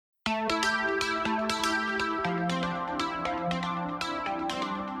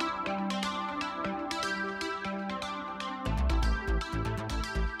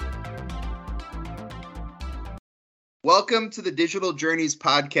Welcome to the Digital Journeys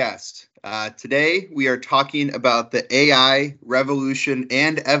podcast. Today, we are talking about the AI revolution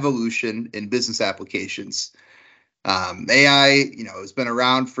and evolution in business applications. AI, has been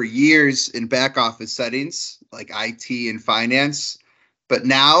around for years in back office settings like IT and finance. But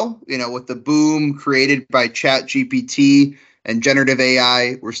now, with the boom created by ChatGPT and generative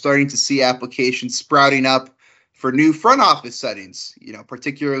AI, we're starting to see applications sprouting up for new front office settings,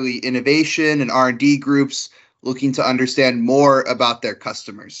 particularly innovation and R&D groups looking to understand more about their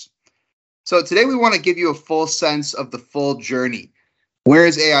customers. So today we want to give you a full sense of the full journey. Where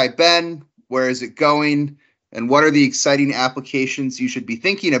has AI been? Where is it going? And what are the exciting applications you should be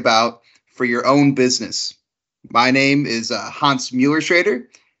thinking about for your own business? My name is Hans Mueller-Schrader,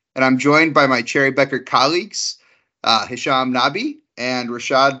 and I'm joined by my Cherry Bekaert colleagues, Hisham Nabi and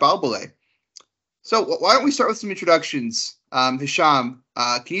Rashad Balbaleh. So why don't we start with some introductions? Hisham,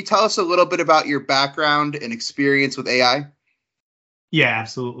 can you tell us a little bit about your background and experience with AI? Yeah,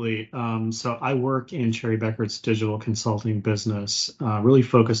 absolutely. So I work in Cherry Bekaert's digital consulting business, really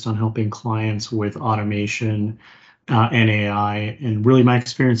focused on helping clients with automation and AI. And really my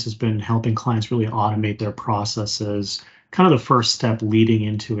experience has been helping clients really automate their processes, kind of the first step leading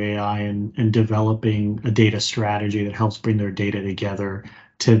into AI and developing a data strategy that helps bring their data together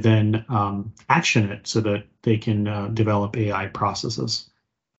to then action it so that they can develop AI processes.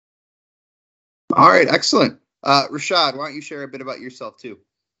 All right, excellent. Rashad, why don't you share a bit about yourself too?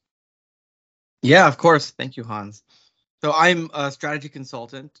 Yeah, of course. Thank you, Hans. So I'm a strategy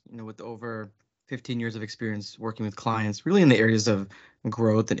consultant, with over 15 years of experience working with clients, really in the areas of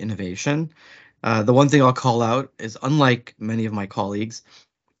growth and innovation. The one thing I'll call out is, unlike many of my colleagues,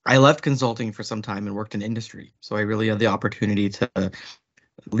 I left consulting for some time and worked in industry. So I really had the opportunity to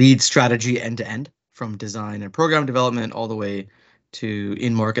lead strategy end to end, from design and program development all the way to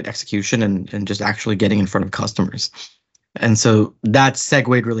in-market execution and just actually getting in front of customers. And so that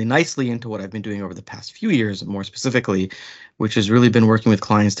segued really nicely into what I've been doing over the past few years, more specifically, which has really been working with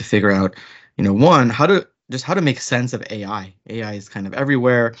clients to figure out, one, how to make sense of AI. AI is kind of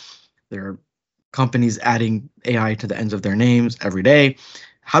everywhere. There are companies adding AI to the ends of their names every day.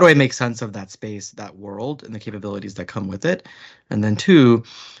 How do I make sense of that space, that world, and the capabilities that come with it? And then two,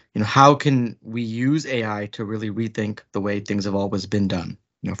 how can we use AI to really rethink the way things have always been done,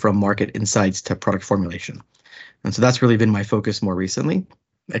 from market insights to product formulation? And so that's really been my focus more recently.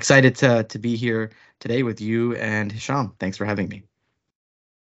 Excited to be here today with you and Hisham. Thanks for having me.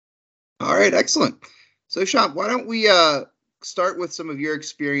 All right, excellent. So Hisham, why don't we start with some of your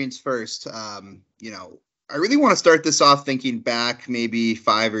experience first? I really want to start this off thinking back maybe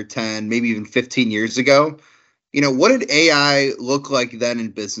 5 or 10, maybe even 15 years ago. What did AI look like then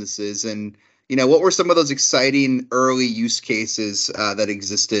in businesses? And, what were some of those exciting early use cases that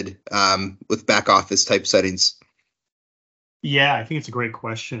existed with back office type settings? Yeah, I think it's a great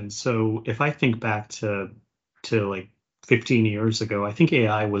question. So if I think back to like 15 years ago, I think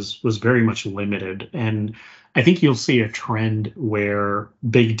AI was very much limited. And I think you'll see a trend where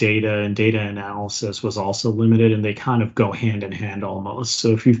big data and data analysis was also limited, and they kind of go hand in hand almost.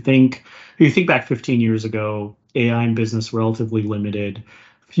 So if you think back 15 years ago, AI in business relatively limited,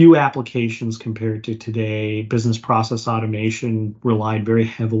 few applications compared to today. Business process automation relied very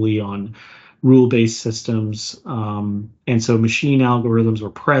heavily on rule-based systems, and so machine algorithms were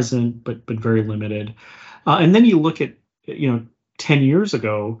present, but very limited. And then you look at 10 years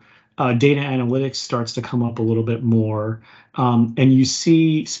ago, data analytics starts to come up a little bit more, and you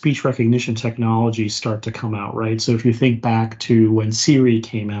see speech recognition technology start to come out, right? So if you think back to when Siri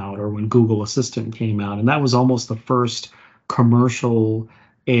came out or when Google Assistant came out, and that was almost the first commercial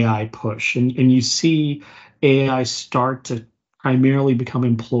AI push, and you see AI start to primarily become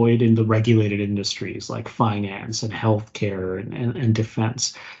employed in the regulated industries like finance and healthcare and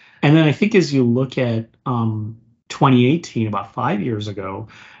defense. And then I think as you look at 2018, about 5 years ago,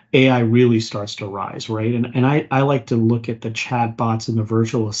 AI really starts to rise, right? And I like to look at the chatbots and the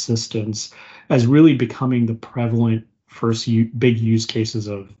virtual assistants as really becoming the prevalent first big use cases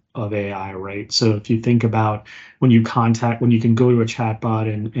of AI, right? So if you think about when you can go to a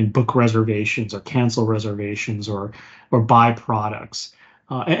chatbot and book reservations or cancel reservations or buy products.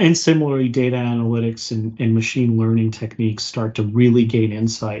 And similarly, data analytics and machine learning techniques start to really gain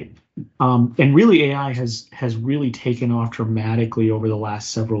insight. And really, AI has really taken off dramatically over the last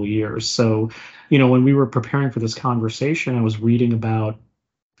several years. So, when we were preparing for this conversation, I was reading about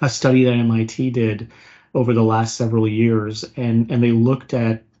a study that MIT did over the last several years, and they looked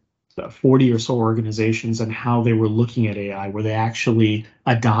at 40 or so organizations and how they were looking at AI. Were they actually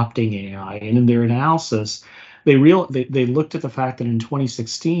adopting AI? And in their analysis, they looked at the fact that in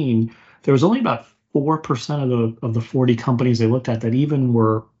 2016, there was only about 4% of the 40 companies they looked at that even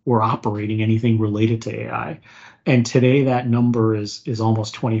were operating anything related to AI. And today that number is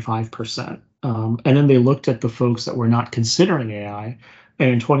almost 25%. And then they looked at the folks that were not considering AI, and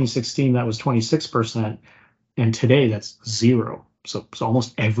in 2016 that was 26%, and today that's zero. So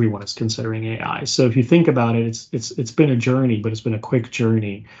almost everyone is considering AI. So if you think about it, it's been a journey, but it's been a quick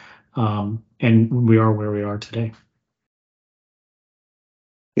journey, and we are where we are today.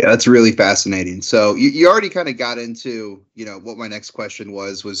 Yeah, that's really fascinating. So you already kind of got into, what my next question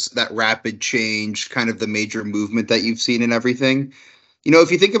was that rapid change, kind of the major movement that you've seen and everything.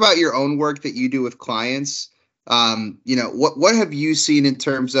 If you think about your own work that you do with clients, what have you seen in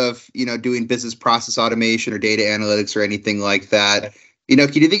terms of, doing business process automation or data analytics or anything like that?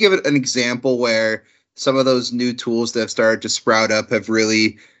 Can you think of an example where some of those new tools that have started to sprout up have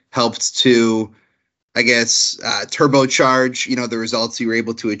really helped to, I guess, turbocharge, the results you were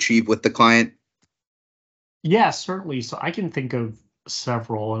able to achieve with the client? Yeah, certainly. So I can think of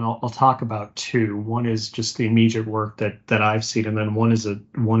several, and I'll talk about two. One is just the immediate work that I've seen, and then one is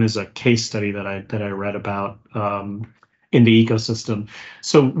a case study that I read about in the ecosystem.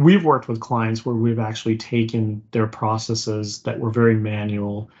 So we've worked with clients where we've actually taken their processes that were very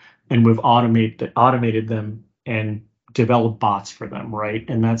manual, and we've automated them and developed bots for them, right?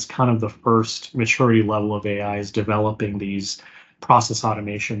 And that's kind of the first maturity level of AI, is developing these process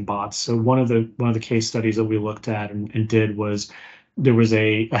automation bots. So one of the case studies that we looked at and did was, there was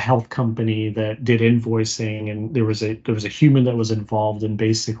a health company that did invoicing, and there was a human that was involved in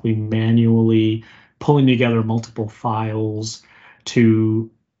basically manually pulling together multiple files to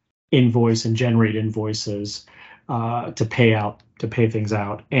invoice and generate invoices to pay things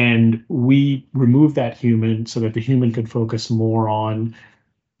out. And we removed that human so that the human could focus more on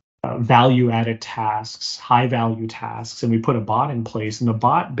value-added tasks, high-value tasks, and we put a bot in place, and the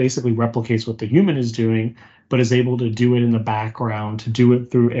bot basically replicates what the human is doing, but is able to do it in the background, to do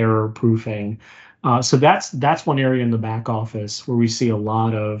it through error proofing. So that's one area in the back office where we see a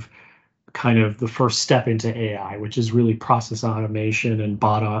lot of kind of the first step into AI, which is really process automation and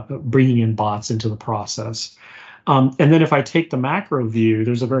bringing in bots into the process. And then if I take the macro view,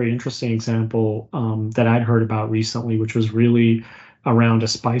 there's a very interesting example that I'd heard about recently, which was really around a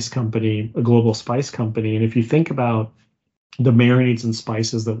spice company, a global spice company. And if you think about the marinades and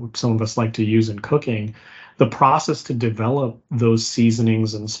spices that some of us like to use in cooking, the process to develop those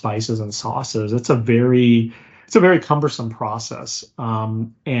seasonings and spices and sauces, it's a very cumbersome process.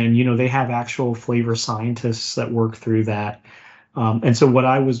 And they have actual flavor scientists that work through that. And so what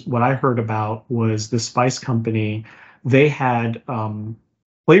I heard about was the spice company. They had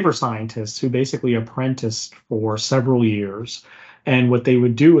flavor scientists who basically apprenticed for several years. And what they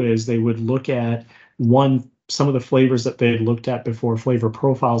would do is they would look at some of the flavors that they had looked at before, flavor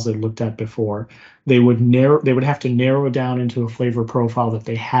profiles they'd looked at before. They would have to narrow down into a flavor profile that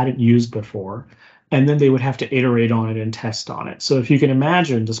they hadn't used before, and then they would have to iterate on it and test on it. So if you can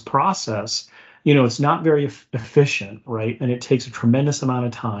imagine this process, it's not very efficient, right? And it takes a tremendous amount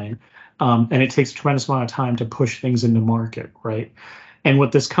of time, and it takes a tremendous amount of time to push things into market, right? And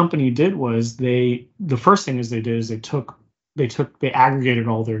what this company did was the first thing they aggregated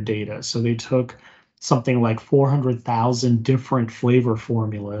all their data. So they took something like 400,000 different flavor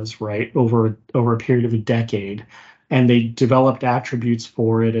formulas, right, over a period of a decade, and they developed attributes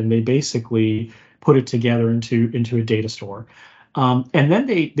for it, and they basically put it together into a data store. And then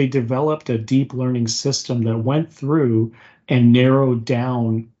they developed a deep learning system that went through and narrowed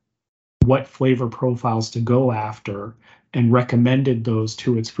down what flavor profiles to go after and recommended those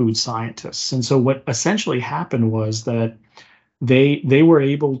to its food scientists. And so what essentially happened was that they were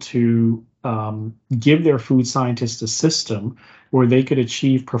able to give their food scientists a system where they could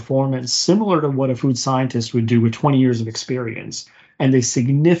achieve performance similar to what a food scientist would do with 20 years of experience. And they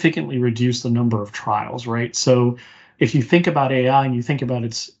significantly reduced the number of trials, right? So if you think about AI and you think about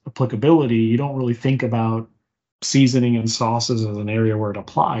its applicability, you don't really think about seasoning and sauces as an area where it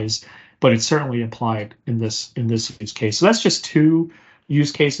applies, but it's certainly applied in this use case. So that's just two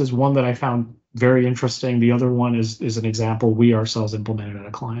use cases, one that I found very interesting. The other one is an example we ourselves implemented at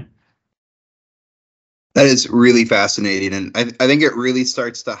a client. That is really fascinating. And I think it really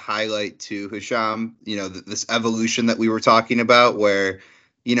starts to highlight to Hisham, this evolution that we were talking about, where,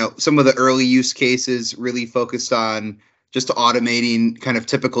 some of the early use cases really focused on just automating kind of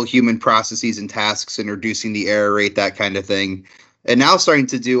typical human processes and tasks and reducing the error rate, that kind of thing. And now starting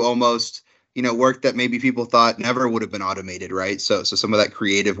to do almost, work that maybe people thought never would have been automated, right? So some of that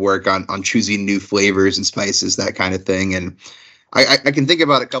creative work on choosing new flavors and spices, that kind of thing. And I can think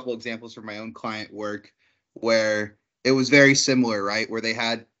about a couple examples from my own client work where it was very similar, right? Where they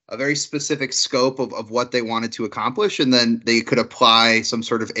had a very specific scope of what they wanted to accomplish, and then they could apply some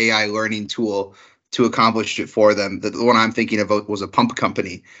sort of AI learning tool to accomplish it for them. The one I'm thinking of was a pump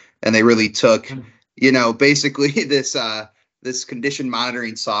company, and they really took, basically this condition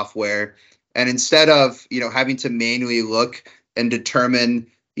monitoring software, and instead of having to manually look and determine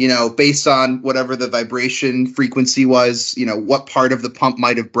based on whatever the vibration frequency was, what part of the pump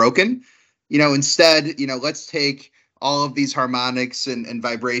might have broken, instead, let's take all of these harmonics and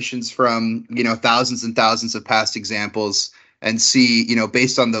vibrations from thousands and thousands of past examples and see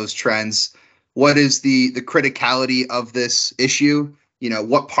based on those trends, what is the criticality of this issue,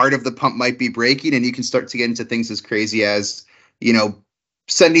 what part of the pump might be breaking, and you can start to get into things as crazy as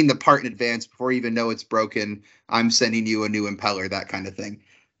sending the part in advance before you even know it's broken. I'm sending you a new impeller, that kind of thing.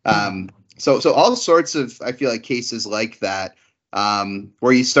 So all sorts of, I feel like, cases like that,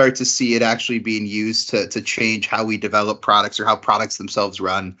 where you start to see it actually being used to change how we develop products or how products themselves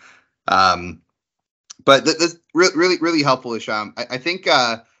run. But that's really, really helpful, Hisham. I think,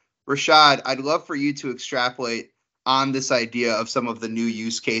 Rashad, I'd love for you to extrapolate on this idea of some of the new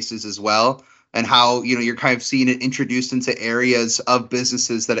use cases as well, and how you're kind of seeing it introduced into areas of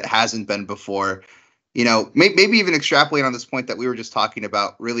businesses that it hasn't been before. Maybe even extrapolate on this point that we were just talking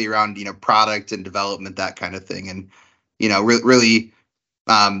about, really around product and development, that kind of thing, and really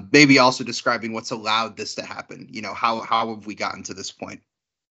maybe also describing what's allowed this to happen. How have we gotten to this point?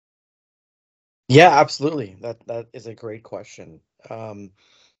 Yeah, absolutely. That is a great question.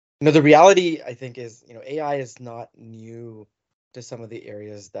 The reality, I think, is AI is not new to some of the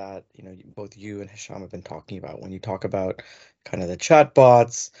areas that both you and Hisham have been talking about. When you talk about kind of the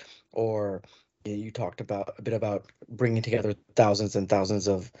chatbots, or you talked about a bit about bringing together thousands and thousands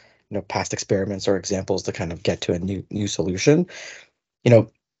of past experiments or examples to kind of get to a new solution.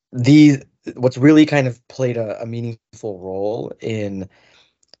 What's really kind of played a meaningful role in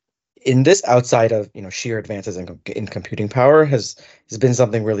this, outside of sheer advances in computing power, has been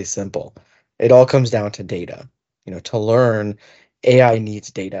something really simple. It all comes down to data. To learn, AI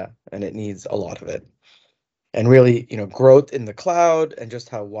needs data, and it needs a lot of it. And really, growth in the cloud and just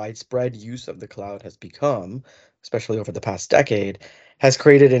how widespread use of the cloud has become, especially over the past decade, has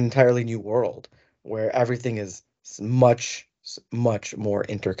created an entirely new world where everything is much, much more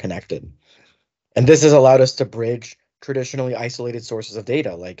interconnected. And this has allowed us to bridge traditionally isolated sources of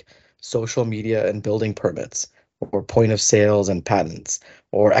data like social media and building permits, or point of sales and patents,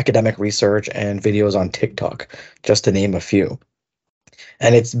 or academic research and videos on TikTok, just to name a few.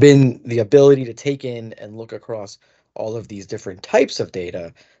 And it's been the ability to take in and look across all of these different types of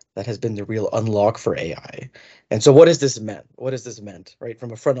data that has been the real unlock for AI. And so what has this meant? What has this meant, right?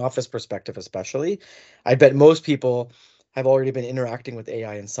 From a front office perspective, especially, I bet most people have already been interacting with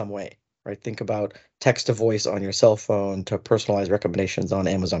AI in some way, right? Think about text to voice on your cell phone, to personalized recommendations on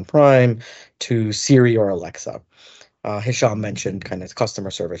Amazon Prime, to Siri or Alexa. Hisham mentioned kind of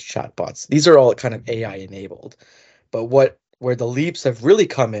customer service chatbots. These are all kind of AI enabled. But where the leaps have really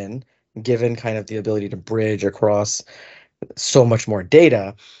come in, given kind of the ability to bridge across so much more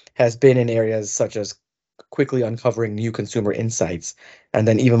data, has been in areas such as quickly uncovering new consumer insights, and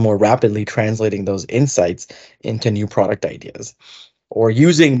then even more rapidly translating those insights into new product ideas, or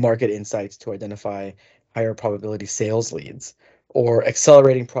using market insights to identify higher probability sales leads, or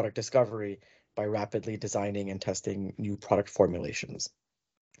accelerating product discovery by rapidly designing and testing new product formulations.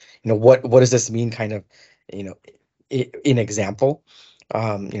 What does this mean kind of, in example?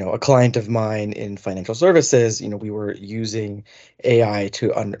 A client of mine in financial services, we were using AI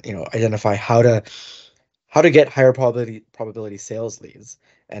to identify how to get higher probability sales leads.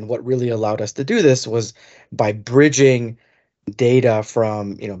 And what really allowed us to do this was by bridging data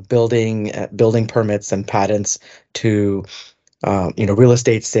from building permits and patents to real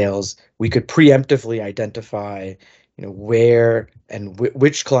estate sales. We could preemptively identify where and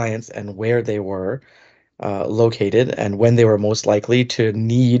which clients and where they were located, and when they were most likely to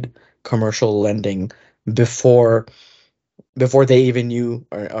need commercial lending before they even knew,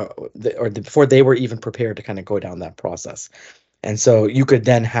 or before they were even prepared to kind of go down that process. And so you could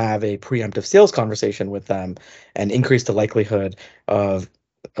then have a preemptive sales conversation with them and increase the likelihood of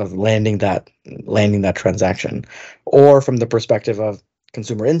landing that transaction. Or from the perspective of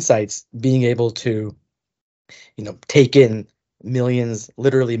consumer insights, being able to take in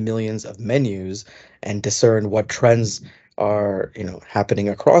literally millions of menus and discern what trends are happening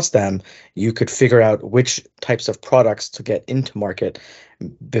across them. You could figure out which types of products to get into market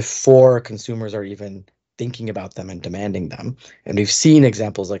before consumers are even thinking about them and demanding them. And we've seen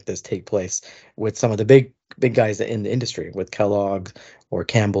examples like this take place with some of the big big guys in the industry with Kellogg's or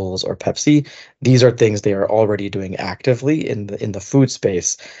Campbell's or Pepsi. These are things they are already doing actively in the food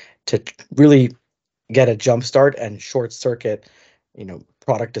space to really get a jump start and short circuit,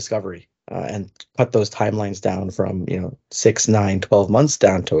 product discovery, and cut those timelines down from 6, 9, 12 months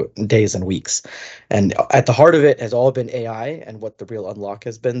down to days and weeks. And at the heart of it has all been AI, and what the real unlock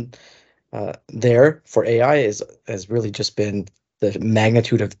has been there for AI has really just been the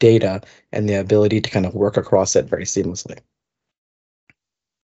magnitude of data and the ability to kind of work across it very seamlessly.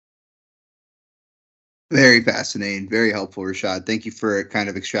 Very fascinating, very helpful, Rashad. Thank you for kind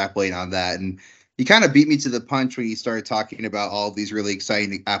of extrapolating on that. And you kind of beat me to the punch when you started talking about all of these really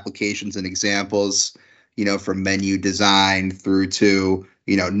exciting applications and examples, from menu design through to,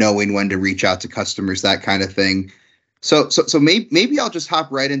 knowing when to reach out to customers, that kind of thing. So maybe I'll just hop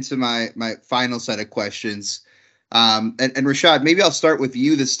right into my final set of questions. And Rashad, maybe I'll start with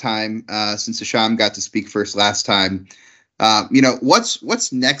you this time, since Hisham got to speak first last time.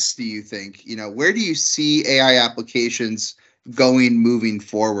 What's next, do you think? Where do you see AI applications going moving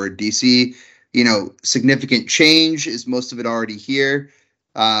forward? Do you see, significant change? Is most of it already here?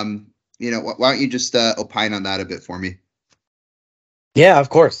 Why don't you just opine on that a bit for me? Yeah, of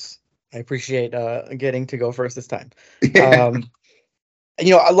course. I appreciate getting to go first this time.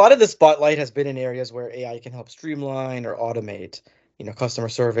 A lot of the spotlight has been in areas where AI can help streamline or automate, customer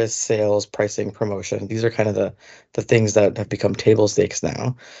service, sales, pricing, promotion. These are kind of the things that have become table stakes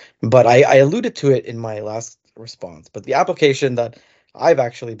now. But I alluded to it in my last response. But the application that I've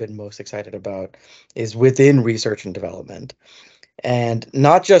actually been most excited about is within research and development. And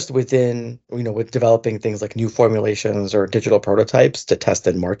not just within, with developing things like new formulations or digital prototypes to test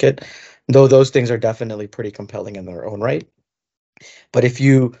and market, though those things are definitely pretty compelling in their own right. But if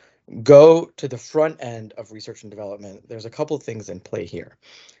you go to the front end of research and development, there's a couple of things in play here.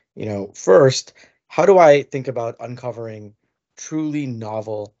 First, how do I think about uncovering truly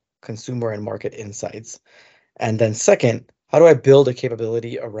novel consumer and market insights? And then second, how do I build a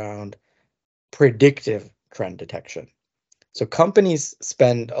capability around predictive trend detection? So companies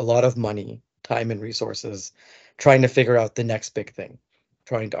spend a lot of money, time, and resources trying to figure out the next big thing,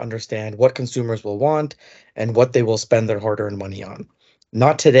 trying to understand what consumers will want and what they will spend their hard-earned money on.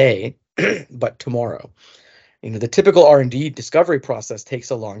 Not today, but tomorrow. The typical R&D discovery process takes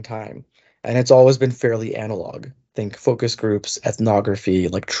a long time, and it's always been fairly analog. Think focus groups, ethnography,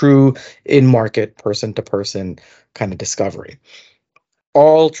 like true in-market, person-to-person kind of discovery,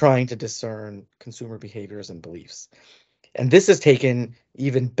 all trying to discern consumer behaviors and beliefs. And this has taken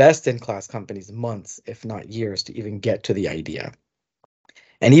even best-in-class companies months, if not years, to even get to the idea.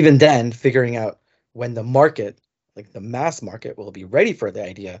 And even then, figuring out when the market, like the mass market, will be ready for the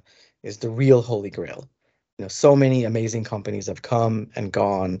idea is the real holy grail. So many amazing companies have come and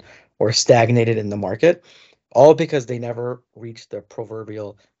gone or stagnated in the market, all because they never reached the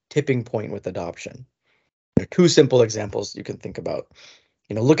proverbial tipping point with adoption. There are two simple examples you can think about.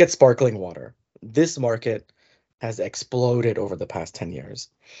 Look at sparkling water. This market has exploded over the past 10 years.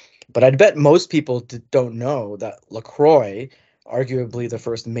 But I'd bet most people don't know that LaCroix, arguably the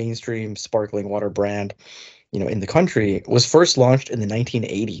first mainstream sparkling water brand, in the country, was first launched in the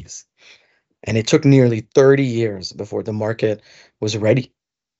 1980s. And it took nearly 30 years before the market was ready.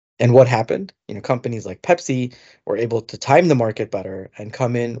 And what happened? Companies like Pepsi were able to time the market better and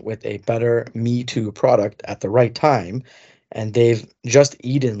come in with a better Me Too product at the right time. And they've just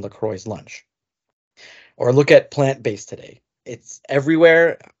eaten LaCroix's lunch. Or look at plant-based today. It's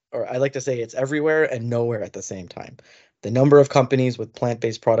everywhere, or I like to say it's everywhere and nowhere at the same time. The number of companies with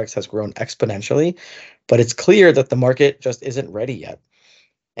plant-based products has grown exponentially, but it's clear that the market just isn't ready yet.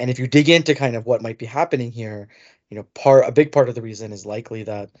 And if you dig into kind of what might be happening here, a big part of the reason is likely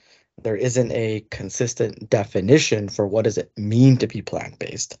that there isn't a consistent definition for what does it mean to be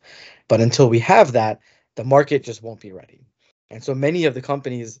plant-based. But until we have that, the market just won't be ready. And so many of the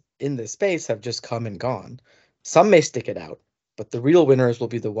companies in this space have just come and gone. Some may stick it out, but the real winners will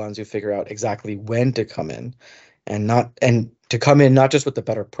be the ones who figure out exactly when to come in, and to come in not just with the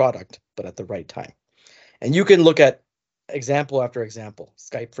better product, but at the right time. And you can look at example after example,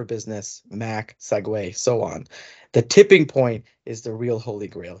 Skype for Business, Mac, Segway, so on. The tipping point is the real holy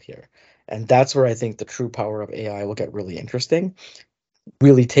grail here. And that's where I think the true power of AI will get really interesting,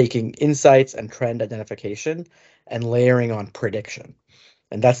 really taking insights and trend identification and layering on prediction.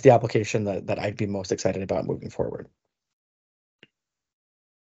 And that's the application that I'd be most excited about moving forward.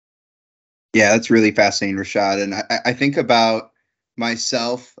 Yeah, that's really fascinating, Rashad. And I think about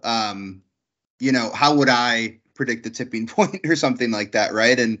myself, how would I predict the tipping point or something like that,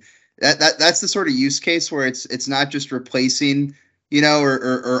 right? And that's the sort of use case where it's not just replacing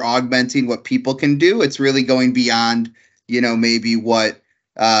or augmenting what people can do. It's really going beyond, maybe what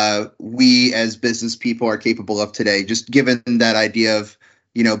we as business people are capable of today, just given that idea of,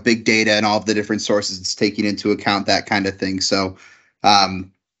 big data and all of the different sources it's taking into account, that kind of thing. So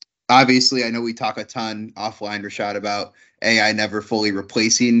obviously, I know we talk a ton offline, Rashad, about AI never fully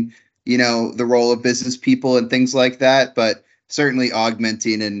replacing, the role of business people and things like that, but certainly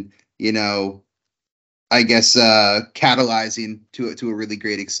augmenting and, I guess catalyzing to a really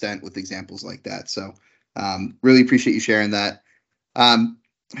great extent with examples like that. So really appreciate you sharing that.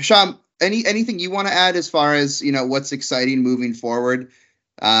 Hisham, anything you want to add as far as, what's exciting moving forward?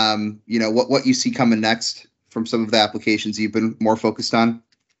 What you see coming next from some of the applications you've been more focused on?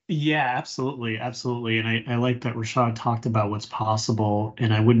 Yeah, absolutely, absolutely. And I like that Rashad talked about what's possible.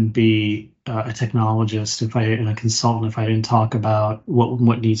 And I wouldn't be a technologist and a consultant if I didn't talk about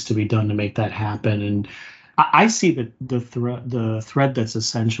what needs to be done to make that happen. And I see that the thread that's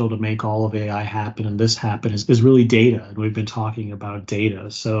essential to make all of AI happen and this happen is really data. And we've been talking about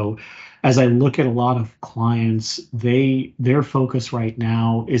data. So as I look at a lot of clients, their focus right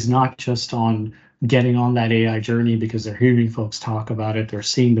now is not just on getting on that AI journey because they're hearing folks talk about it, they're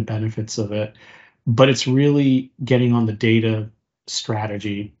seeing the benefits of it, but it's really getting on the data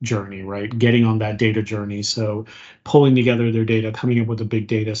strategy journey, right? Getting on that data journey. So pulling together their data, coming up with a big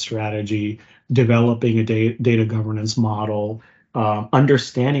data strategy, developing a data governance model,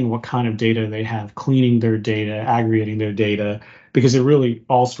 understanding what kind of data they have, cleaning their data, aggregating their data, because it really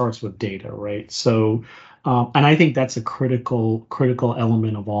all starts with data, right? So and I think that's a critical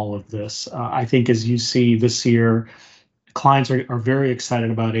element of all of this. I think as you see this year, clients are very excited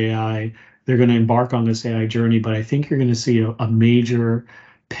about AI. They're going to embark on this AI journey, but I think you're going to see a major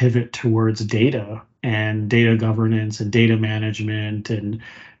pivot towards data and data governance and data management and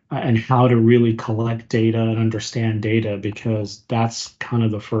how to really collect data and understand data, because that's kind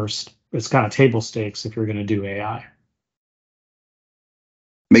of it's kind of table stakes if you're going to do AI.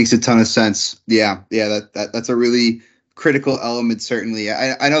 Makes a ton of sense. Yeah. That's a really critical element. Certainly,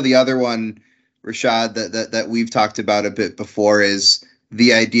 I know the other one, Rashad, that we've talked about a bit before is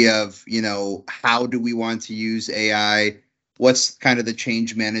the idea of, how do we want to use AI? What's kind of the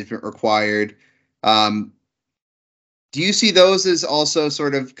change management required? Do you see those as also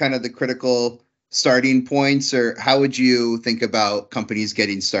sort of kind of the critical starting points, or how would you think about companies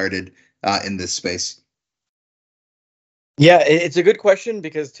getting started in this space? Yeah, it's a good question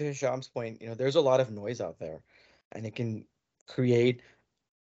because to Hisham's point, there's a lot of noise out there, and it can create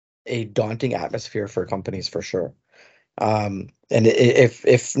a daunting atmosphere for companies for sure. And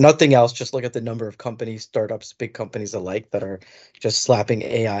if nothing else, just look at the number of companies, startups, big companies alike, that are just slapping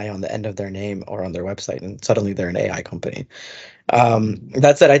AI on the end of their name or on their website, and suddenly they're an AI company.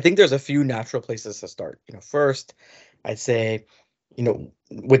 That said, I think there's a few natural places to start. First, I'd say,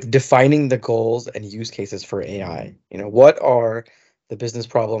 with defining the goals and use cases for AI, what are the business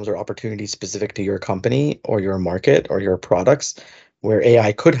problems or opportunities specific to your company or your market or your products where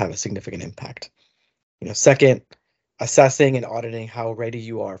AI could have a significant impact? Second, assessing and auditing how ready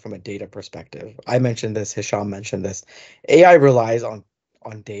you are from a data perspective. I mentioned this, Hisham mentioned this. AI relies on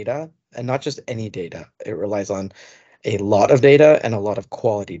data, and not just any data. It relies on a lot of data and a lot of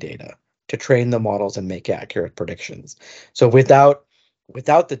quality data to train the models and make accurate predictions. So without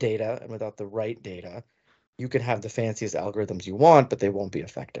the data and without the right data, you can have the fanciest algorithms you want, but they won't be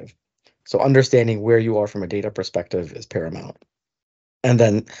effective. So understanding where you are from a data perspective is paramount. And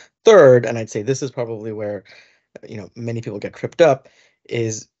then third, and I'd say this is probably where many people get tripped up,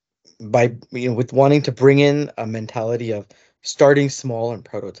 is by with wanting to bring in a mentality of starting small and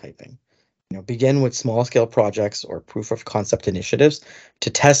prototyping. Begin with small scale projects or proof of concept initiatives to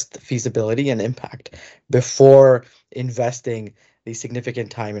test the feasibility and impact before investing the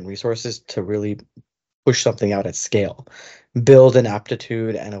significant time and resources to really push something out at scale. Build an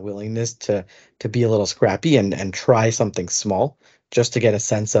aptitude and a willingness to be a little scrappy and try something small just to get a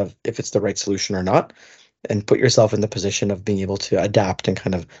sense of if it's the right solution or not, and put yourself in the position of being able to adapt and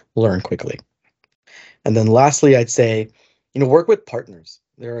kind of learn quickly. And then lastly, I'd say, work with partners.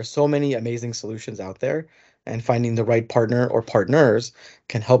 There are so many amazing solutions out there, and finding the right partner or partners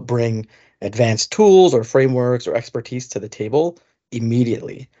can help bring advanced tools or frameworks or expertise to the table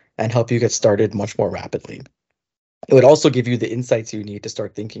immediately and help you get started much more rapidly. It would also give you the insights you need to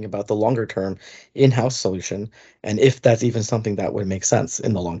start thinking about the longer term in-house solution, and if that's even something that would make sense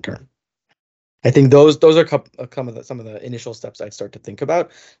in the long term. I think those are some of the initial steps I'd start to think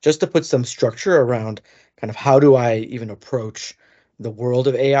about, just to put some structure around kind of how do I even approach the world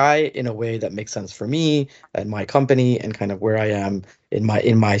of AI in a way that makes sense for me and my company and kind of where I am in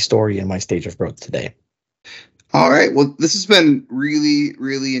my story and my stage of growth today. All right. Well, this has been really,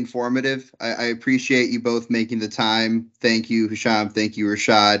 really informative. I appreciate you both making the time. Thank you, Hisham. Thank you,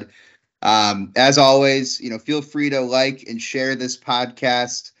 Rashad. As always, feel free to like and share this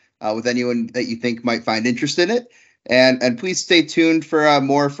podcast with anyone that you think might find interest in it. And please stay tuned for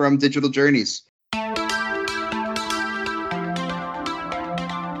more from Digital Journeys.